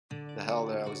hell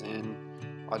that I was in,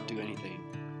 I'd do anything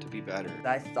to be better.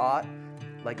 I thought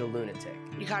like a lunatic.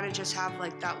 You gotta just have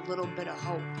like that little bit of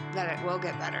hope that it will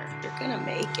get better. You're gonna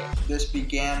make it. This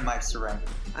began my surrender.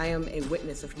 I am a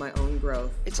witness of my own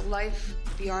growth. It's a life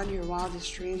beyond your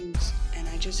wildest dreams, and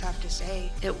I just have to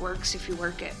say, it works if you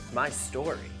work it. My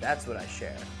story, that's what I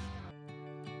share.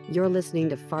 You're listening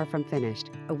to Far From Finished,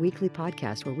 a weekly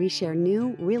podcast where we share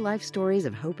new, real-life stories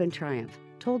of hope and triumph,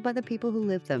 told by the people who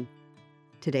live them.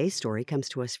 Today's story comes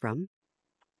to us from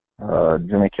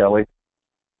Jimmy Kelly.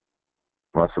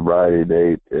 My sobriety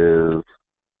date is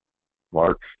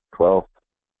March 12th,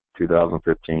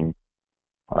 2015.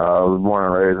 I was born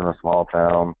and raised in a small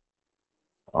town.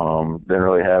 Didn't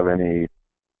really have any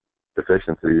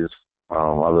deficiencies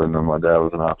other than my dad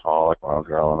was an alcoholic when I was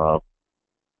growing up.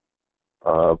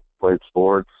 Played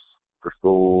sports for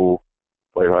school,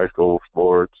 played high school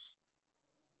sports,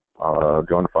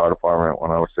 joined the fire department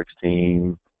when I was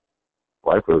 16.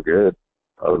 Life was good,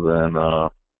 other than,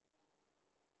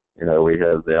 we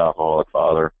had the alcoholic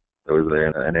father that was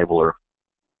the enabler.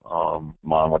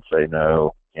 Mom would say,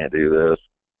 no, can't do this.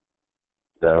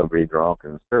 Dad would be drunk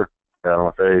and sure, got on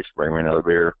my face, bring me another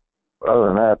beer. But other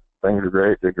than that, things were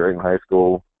great, did great in high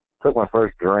school. Took my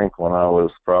first drink when I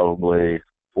was probably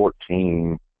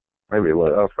 14, maybe I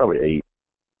was probably 8.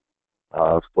 I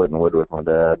was splitting wood with my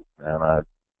dad, and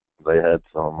they had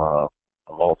some, of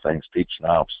all things, peach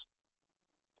schnapps.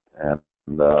 And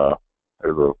it was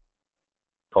a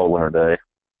cold winter day,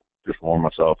 just warmed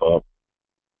myself up.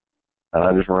 And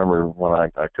I just remember when I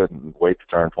couldn't wait to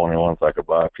turn 21 so I could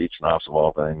buy peach schnapps of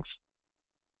all things.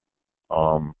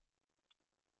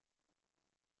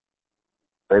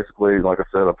 Basically, like I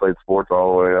said, I played sports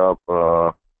all the way up.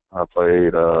 I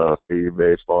played speed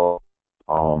baseball.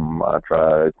 I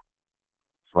tried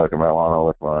smoking marijuana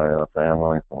with my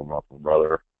family, with my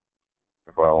brother,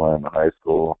 before I went into high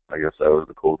school. I guess that was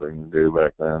the cool thing to do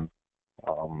back then.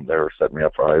 They were setting me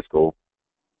up for high school,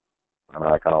 and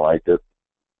I kind of liked it.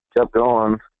 Kept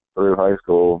going through high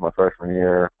school. My freshman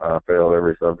year, I failed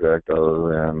every subject other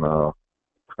than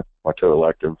my 2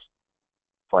 electives,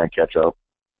 playing catch-up.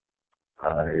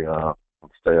 I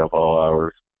would stay up all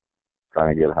hours,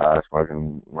 trying to get high,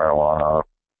 smoking marijuana.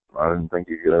 I didn't think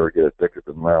you could ever get addicted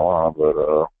to marijuana, but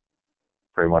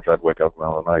pretty much I'd wake up in the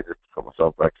middle of the night just to put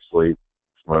myself back to sleep,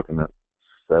 smoking at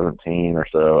 17 or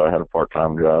so. I had a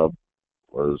part-time job,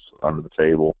 was under the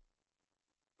table.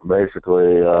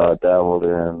 Basically, dabbled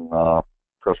in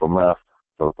crystal meth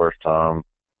for the first time.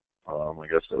 I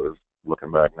guess it was,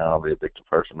 looking back now, the addictive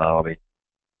personality.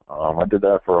 I did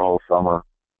that for a whole summer,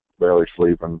 barely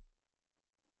sleeping,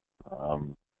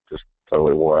 just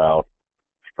totally wore out,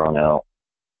 strung out.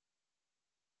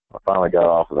 I finally got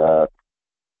off of that,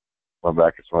 went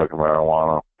back to smoking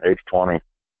marijuana. Age 20,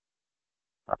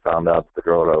 I found out that the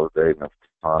girl that I was dating at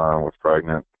the time was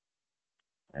pregnant,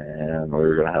 and we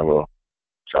were going to have a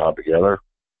child together.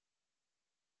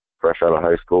 Fresh out of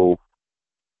high school,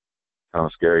 kind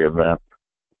of scary event.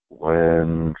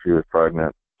 When she was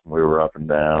pregnant, we were up and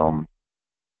down.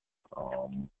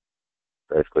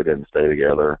 Basically didn't stay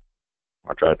together.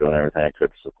 I tried doing everything I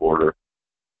could to support her,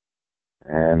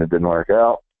 and it didn't work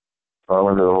out. So I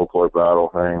went to the whole court battle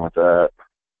thing with that,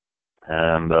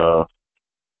 and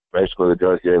basically the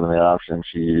judge gave me the option.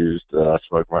 She used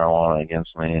smoked marijuana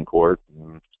against me in court,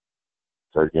 and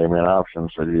so it gave me an option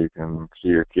so you can see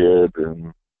your kid,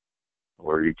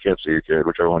 or you can't see your kid,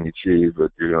 whichever one you choose,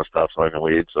 but you're going to stop smoking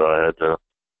weed. So I had to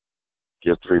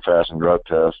get 3 passing drug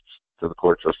tests to the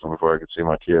court system before I could see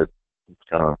my kid. It's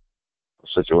kind of a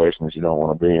situation that you don't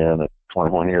want to be in at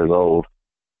 21 years old.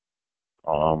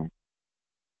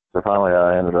 So finally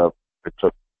I ended up, it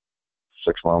took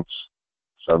 6 months,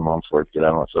 7 months for it to get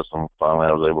out of my system. Finally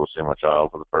I was able to see my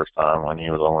child for the first time when he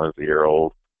was almost a year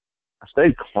old. I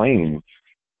stayed clean.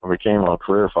 I became a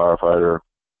career firefighter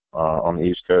on the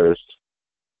East Coast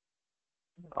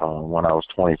when I was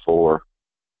 24.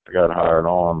 I got hired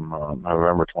on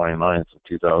November 29th of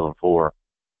 2004.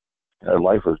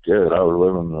 Life was good. I was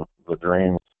living the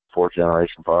dream, 4th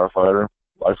generation firefighter.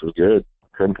 Life was good.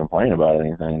 I couldn't complain about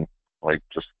anything. I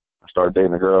started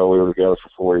dating a girl. We were together for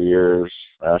 4 years.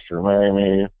 Asked her to marry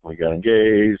me. We got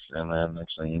engaged, and then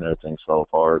next thing you know, things fell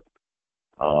apart.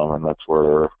 And that's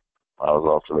where I was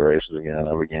off to the races again.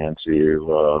 I began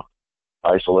to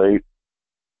isolate.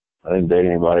 I didn't date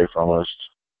anybody for almost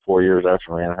 4 years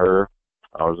after me and her.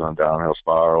 I was on a downhill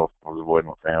spiral. I was avoiding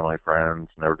my family, friends,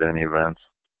 never did any events.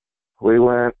 We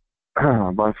went,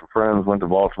 a bunch of friends went to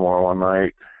Baltimore one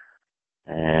night,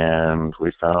 and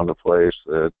we found a place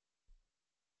that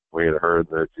we had heard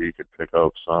that you could pick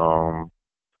up some,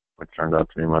 which turned out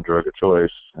to be my drug of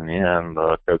choice in the end,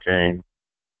 cocaine.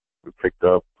 we picked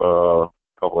up a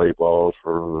couple 8 balls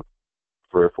for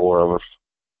 3 or 4 of us.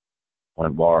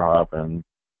 Went bar hopping.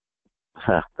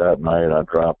 That night I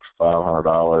dropped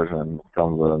 $500, and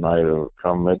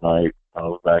come midnight, I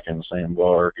was back in the same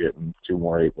bar getting 2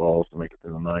 more 8 balls to make it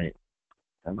through the night.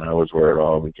 And that was where it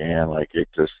all began. Like, it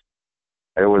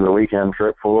was a weekend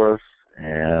trip for us,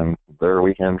 and their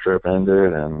weekend trip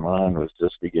ended, and mine was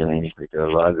just beginning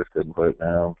because I just couldn't put it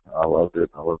down. I loved it.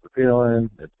 I loved the feeling.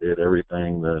 It did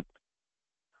everything that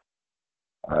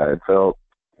I had felt,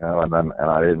 and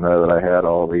I didn't know that I had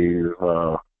all these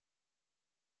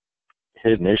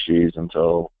hidden issues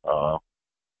until I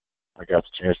got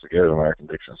the chance to go to the American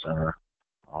Addiction Center.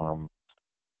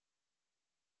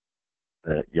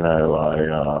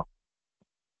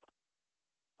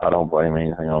 I don't blame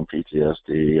anything on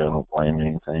PTSD. I don't blame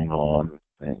anything on,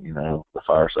 the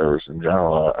fire service in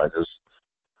general. I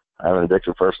have an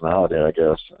addictive personality, I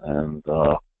guess, and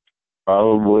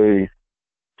probably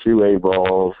 2 8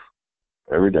 balls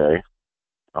every day.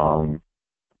 I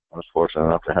was fortunate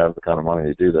enough to have the kind of money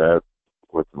to do that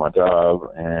with my job,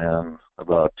 and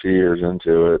about 2 years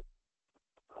into it,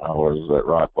 I was at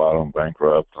rock bottom,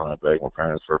 bankrupt, and I begged my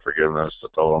parents for forgiveness. I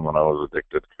told them that I was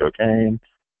addicted to cocaine.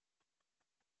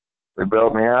 They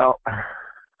bailed me out. I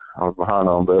was behind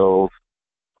on bills.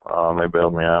 They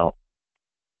bailed me out,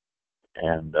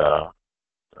 and I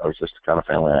was just the kind of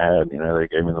family I had. They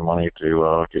gave me the money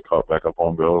to get caught back up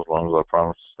on bills as long as I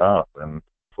promised to stop. And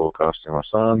full custody of my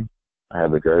son. I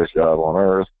had the greatest job on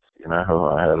earth.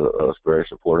 I had a very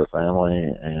supportive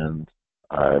family, and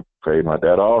I paid my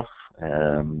debt off,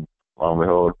 and lo and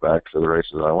behold, back to the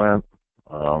races I went.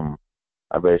 I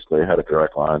basically had a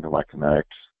direct line to my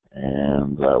Connect,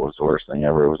 and that was the worst thing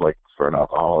ever. It was like for an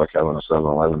alcoholic having a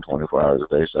 7-Eleven 24 hours a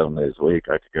day, 7 days a week.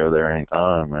 I could go there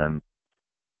anytime, and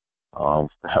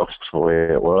that was the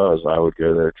way it was. I would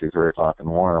go there 2, 3 o'clock in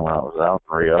the morning when I was out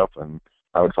and re-up, and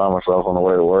I would find myself on the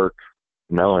way to work,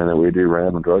 knowing that we do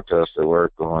random drug tests at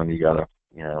work, going, you gotta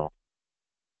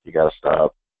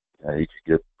stop. You could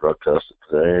get drug tested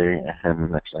today, and the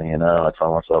next thing you know, I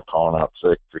found myself calling out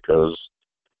sick because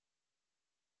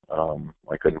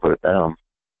I couldn't put it down.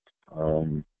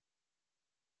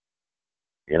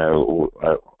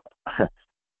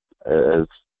 As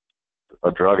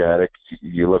a drug addict,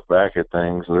 you look back at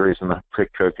things. The reason I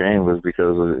picked cocaine was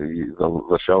because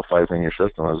the shelf life in your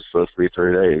system is supposed to be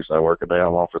 3 days. I work a day,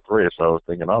 I'm off for 3, so I was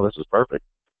thinking, oh, this is perfect.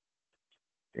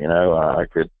 I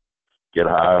could get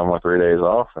high on my 3 days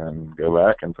off and go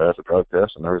back and pass a drug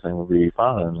test, and everything would be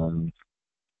fine. And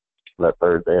that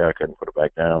 3rd day, I couldn't put it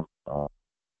back down.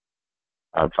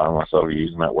 I'd find myself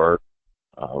using that word,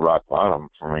 rock bottom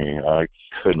for me. I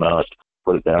could not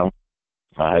put it down.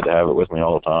 I had to have it with me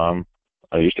all the time.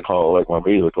 I used to call it like my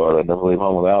Visa card. I'd never leave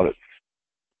home without it.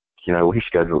 We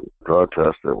scheduled drug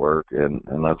tests at work, and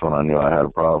that's when I knew I had a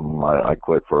problem. I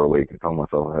quit for a week. I told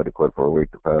myself I had to quit for a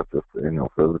week to pass this annual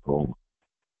physical.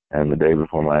 And the day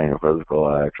before my annual physical,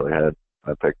 I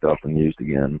picked up and used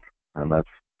again. And that's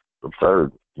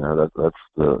absurd. That's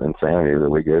the insanity that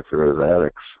we go through as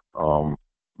addicts.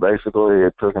 Basically,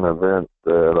 it took an event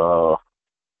that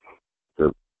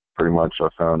pretty much I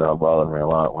found out bothered me a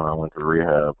lot when I went to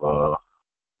rehab.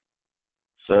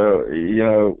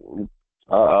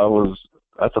 I was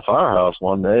at the firehouse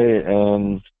one day,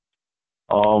 and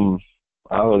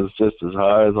I was just as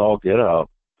high as all get out.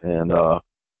 And, I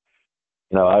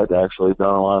had actually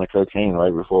done a line of cocaine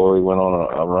right before we went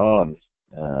on a run,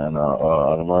 and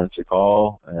an emergency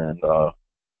call. And,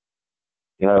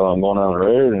 I'm going down the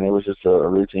road, and it was just a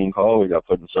routine call we got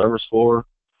put in service for.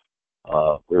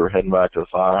 We were heading back to the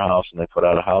firehouse, and they put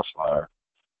out a house fire.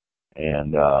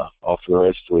 And off to the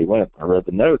races we went. I read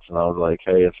the notes, and I was like,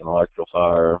 hey, it's an electrical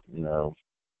fire.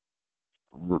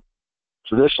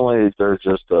 Traditionally, there's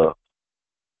just a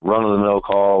run-of-the-mill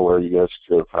call where you go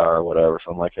to the fire or whatever.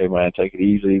 So I'm like, hey, man, take it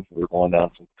easy. We're going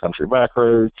down some country back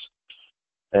roads.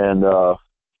 And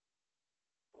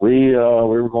we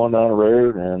were going down the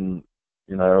road, and,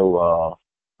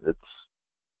 it's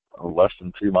less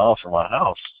than 2 miles from my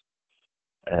house.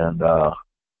 And,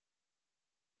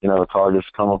 the car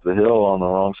just come up the hill on the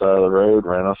wrong side of the road,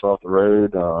 ran us off the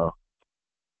road,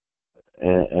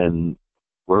 and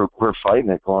we're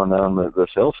fighting it going down this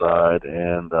hillside.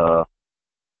 And I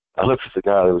looked at the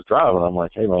guy that was driving. I'm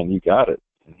like, hey, man, you got it.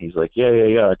 And he's like,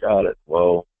 yeah, I got it.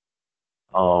 Well,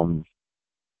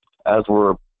 as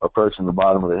we're approaching the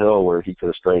bottom of the hill where he could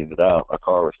have straightened it out, a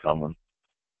car was coming.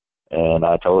 And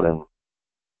I told him,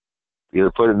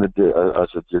 either put it in the ditch. I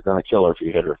said, you're going to kill her if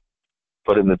you hit her.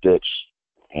 Put it in the ditch.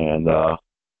 And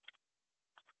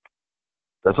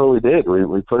that's what we did.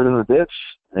 We put it in the ditch,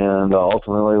 and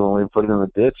ultimately when we put it in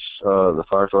the ditch, the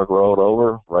fire truck rolled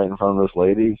over right in front of this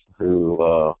lady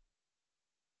who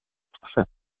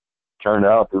turned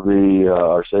out to be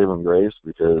our saving grace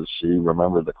because she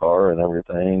remembered the car and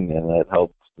everything, and that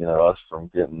helped, us from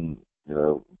getting,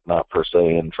 not per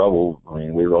se in trouble. I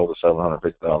mean, we rolled a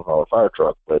 $750,000 fire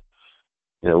truck, but,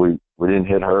 we didn't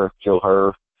hit her, kill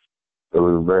her. There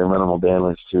was very minimal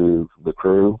damage to the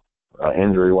crew,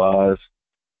 injury-wise.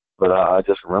 But I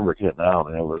just remember getting out,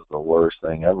 and it was the worst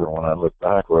thing ever. When I look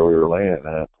back where we were laying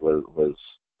at was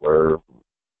where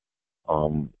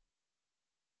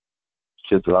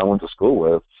kids that I went to school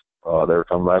with, they were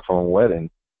coming back from a wedding,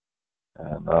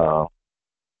 and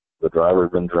the driver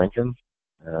had been drinking,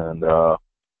 and I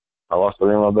lost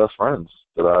 3 of my best friends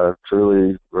that I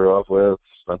truly grew up with,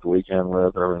 spent the weekend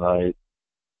with every night,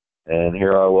 and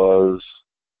here I was,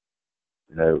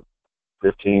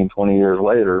 15, 20 years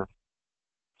later,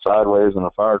 sideways in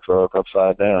a fire truck,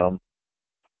 upside down,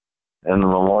 in the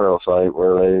memorial site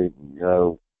where they,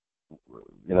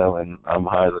 and I'm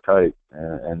high as a kite,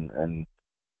 and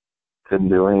couldn't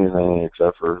do anything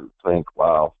except for think,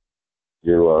 wow,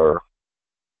 you're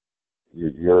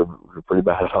pretty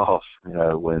bad off,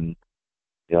 when,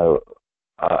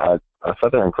 I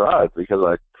sat there and cried because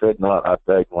I could not, I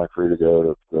begged my crew to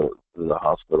go to the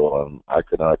hospital, and I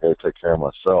could not go take care of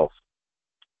myself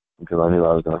because I knew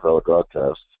I was going to fail a drug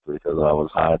test because I was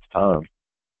high at the time.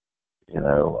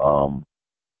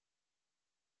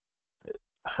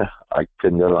 I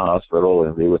couldn't go to the hospital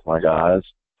and be with my guys.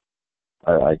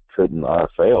 I couldn't, I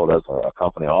failed as a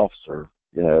company officer.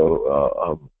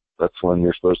 That's when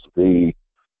you're supposed to be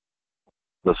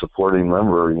the supporting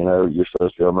member, you're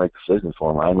supposed to be able to make decisions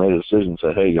for them. I made a decision,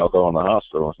 said, hey, y'all go in the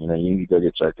hospital, you need to go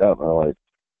get checked out. And they're like,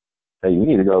 hey, you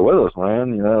need to go with us,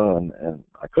 man, and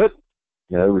I couldn't,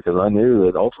 because I knew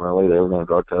that ultimately they were going to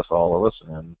drug test all of us,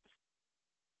 and,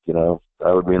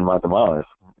 that would be in my demise.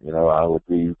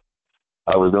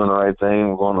 I was doing the right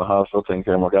thing, going to the hospital, taking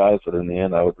care of my guys, but in the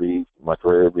end, my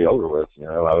career would be over with.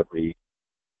 I would be,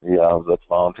 I was at the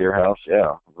volunteer house,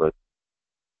 yeah, but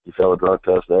you fail a drug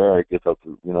test there, it gets up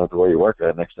to, to where you work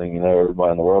at. Next thing you know,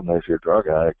 everybody in the world knows you're a drug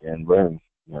addict, and boom,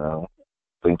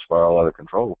 things spiral out of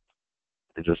control.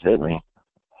 It just hit me.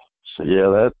 So, yeah,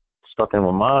 that stuck in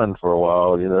my mind for a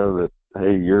while, that,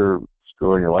 hey, you're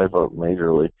screwing your life up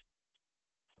majorly.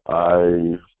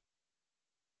 I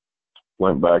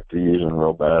went back to using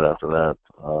real bad after that,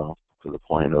 to the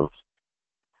point of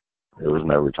it was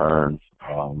no return.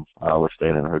 I was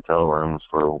staying in hotel rooms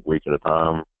for a week at a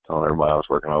time, telling everybody I was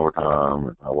working overtime,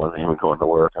 and I wasn't even going to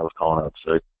work. I was calling out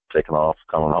sick, taking off,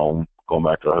 coming home, going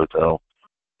back to the hotel.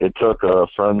 It took a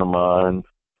friend of mine,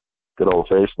 good old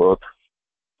Facebook.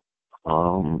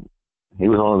 He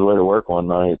was on his way to work one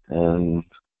night, and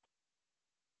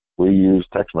we used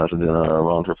text messaging in our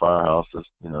volunteer firehouse,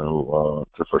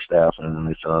 for staffing, and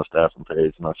they sent us a staffing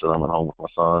page, and I said I'm at home with my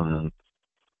son, and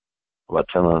about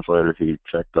 10 minutes later he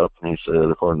checked up and he said,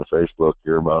 according to Facebook,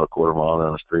 you're about a quarter mile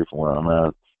down the street from where I'm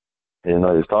at. He didn't know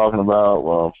what he was talking about.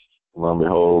 Well, lo and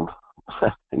behold,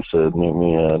 he said, meet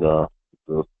me at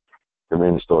the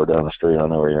convenience store down the street. I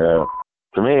know where you're at.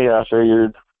 To me, I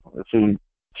figured if he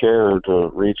cared to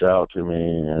reach out to me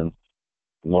and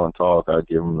want to talk, I'd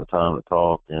give him the time to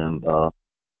talk. And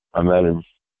I met him.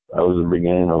 That was the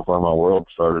beginning of where my world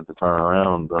started to turn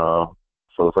around.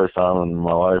 For the first time in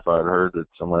my life, I'd heard that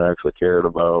someone actually cared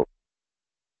about,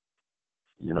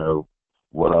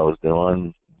 what I was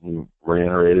doing. He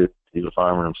reiterated, he's a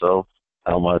fireman himself,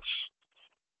 how much,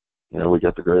 we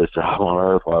got the greatest job on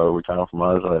earth. Why would we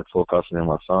compromise? I had full custody of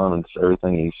my son, and just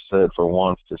everything he said for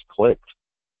once just clicked.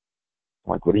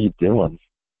 I'm like, what are you doing?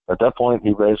 At that point,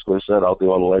 he basically said, I'll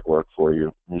do all the legwork for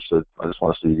you. He said, I just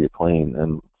want to see you get clean.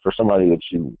 And for somebody that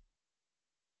you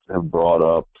have brought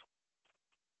up,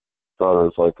 thought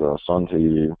it was like a son to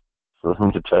you, for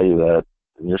him to tell you that,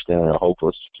 and you're standing there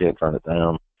hopeless, you can't turn it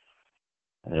down.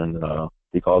 And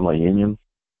he called my union.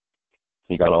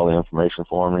 He got all the information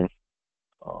for me.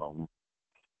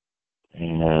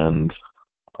 And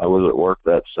I was at work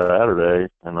that Saturday,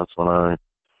 and that's when I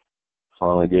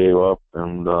finally gave up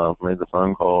and made the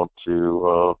phone call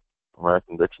to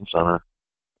American Addiction Center.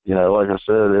 Like I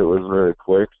said, it was very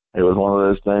quick. It was one of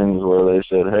those things where they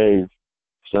said, hey,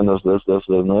 send us this, this,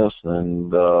 and this,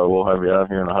 and we'll have you out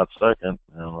here in a hot second.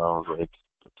 And I was like,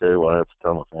 okay, well, I have to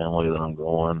tell my family that I'm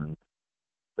going. And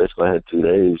basically I had 2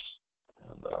 days,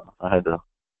 and I had to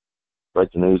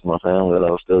break the news to my family that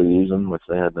I was still using, which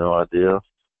they had no idea.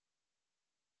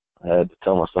 I had to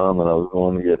tell my son that I was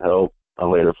going to get help. I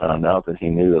later found out that he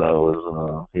knew that I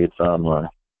was, he had found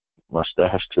my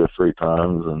stash 2 or 3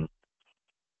 times, and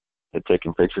had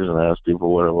taken pictures and asked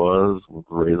people what it was with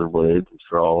razor blades and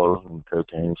straws and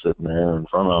cocaine sitting there in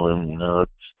front of him. You know,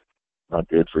 it's not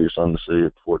good for your son to see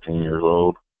at 14 years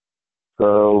old.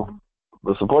 So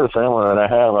the supportive family that I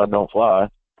have, I don't fly.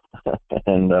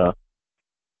 And I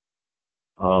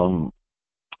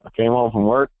came home from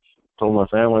work, told my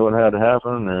family what had to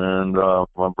happen, and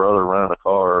my brother rented a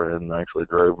car and actually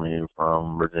drove me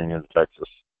from Virginia to Texas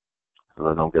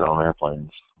because I don't get on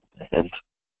airplanes. And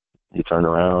he turned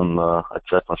around, I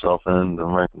checked myself in the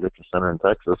American Addiction Center in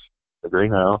Texas, the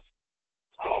greenhouse.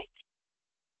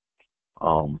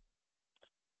 When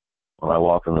I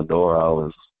walked in the door, I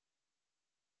was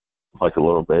like a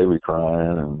little baby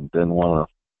crying and didn't want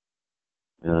to,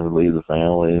 leave the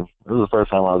family. It was the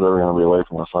first time I was ever going to be away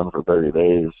from my son for 30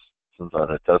 days since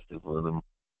I had tested with him.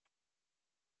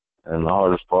 And the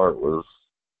hardest part was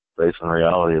facing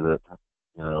reality that,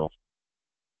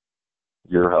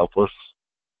 you're helpless.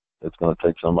 It's going to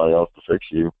take somebody else to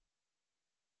fix you.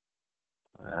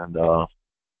 And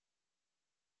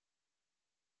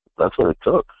that's what it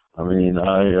took. I mean, when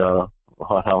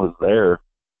I was there,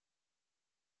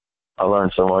 I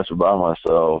learned so much about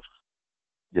myself,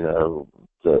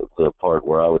 the part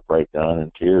where I would break down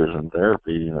in tears in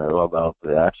therapy, about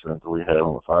the accident that we had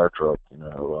on the fire truck.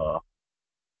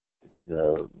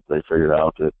 They figured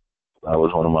out that that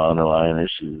was one of my underlying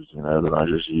issues, that I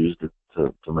just used it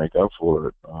to make up for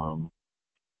it. My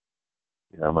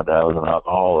dad was an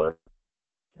alcoholic.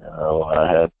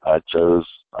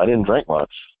 I didn't drink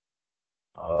much.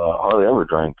 Hardly ever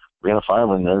drank. Being a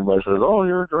fireman, everybody says, "Oh,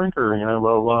 you're a drinker," blah,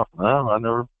 blah, blah. No, I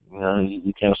never,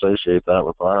 you can't associate that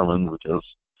with firemen because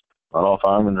not all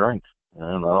firemen drink.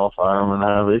 And not all firemen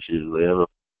have issues.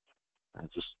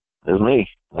 It was me.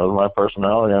 That was my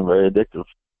personality. I'm very addictive.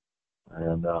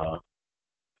 And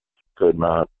could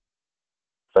not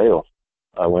fail.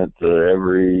 I went to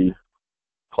every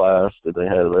class that they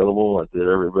had available. I did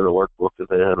every bit of workbook that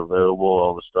they had available,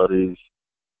 all the studies.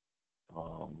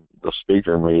 The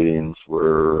speaker meetings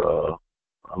were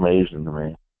amazing to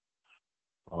me.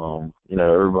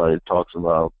 Everybody talks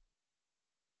about,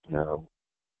 you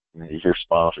hear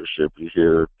sponsorship, you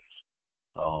hear,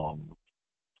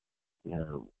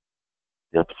 you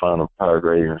have to find a power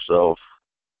grade yourself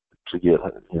to get,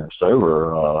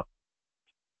 sober.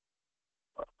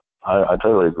 I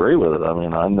totally agree with it. I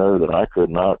mean, I know that I could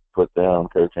not put down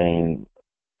cocaine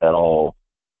at all.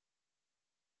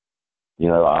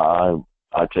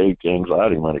 I take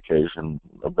anxiety medication,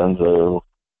 a benzo,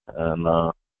 and,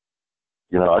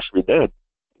 I should be dead.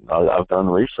 I've done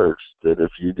research that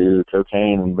if you do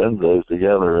cocaine and benzos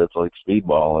together, it's like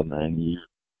speedballing, and you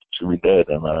should be dead.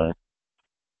 And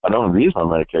I don't abuse my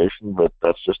medication, but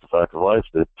that's just a fact of life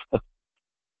that,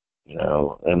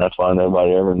 and that's why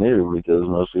nobody ever knew, because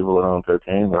most people that are on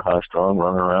cocaine, they're high strung,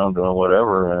 running around doing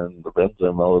whatever, and the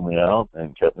benzo mellowed me out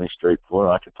and kept me straight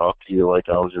forward. I could talk to you like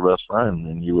I was your best friend,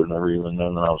 and you would never even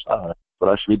know that I was high. But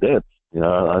I should be dead.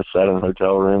 I sat in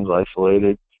hotel rooms,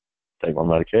 isolated, take my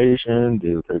medication,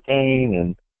 do the cocaine,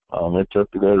 and it took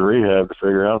to go to rehab to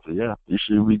figure out that, yeah, you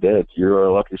should be dead. You're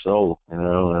a lucky soul,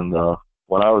 and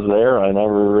when I was there, I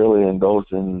never really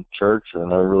indulged in church. I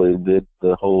never really did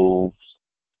the whole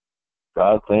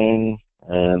God thing,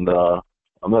 and I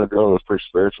met a girl that was pretty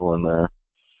spiritual in there.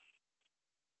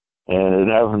 And it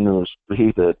happened to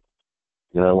be that,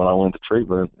 when I went to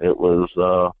treatment, it was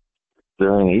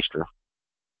during Easter.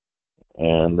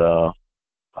 And I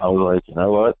was like, you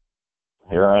know what?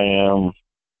 Here I am.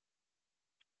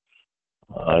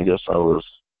 I guess I was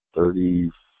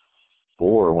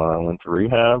 34 when I went to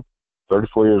rehab.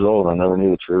 34 years old. I never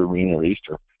knew the true meaning of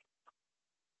Easter.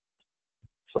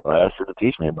 So I asked her to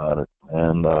teach me about it.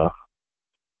 And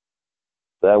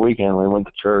that weekend we went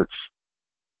to church.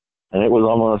 And it was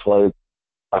almost like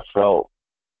I felt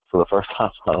for the first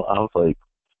time, I was like,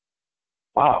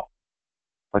 wow.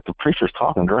 Like the preacher's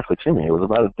talking directly to me. It was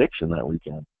about addiction that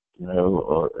weekend,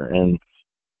 and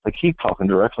they keep talking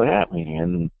directly at me.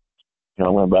 And, I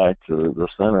went back to the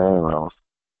center and I was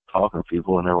talking to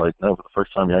people, and they're like, no, for the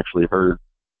first time you actually heard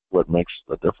what makes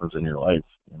a difference in your life.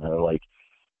 Like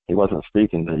he wasn't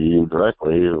speaking to you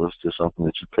directly. It was just something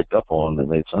that you picked up on that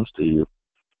made sense to you.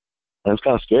 And it's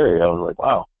kind of scary. I was like,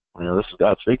 wow, this is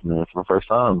God speaking to me for the first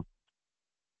time.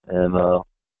 And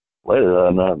later I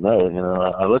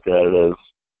look at it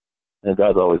as,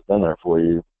 God's always been there for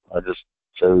you. I just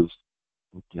chose,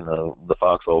 the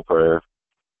foxhole prayer.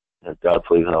 God,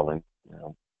 please help me,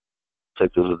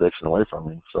 take this addiction away from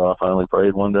me. So I finally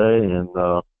prayed one day, and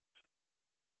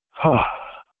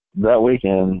that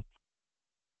weekend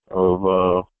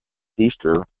of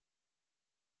Easter,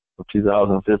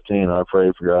 2015, I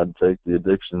pray for God to take the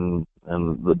addiction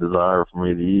and the desire for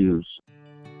me to use.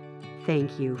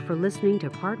 Thank you for listening to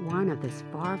part 1 of this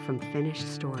far from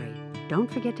finished story.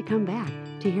 Don't forget to come back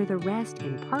to hear the rest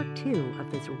in part 2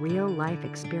 of this real life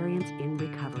experience in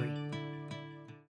recovery.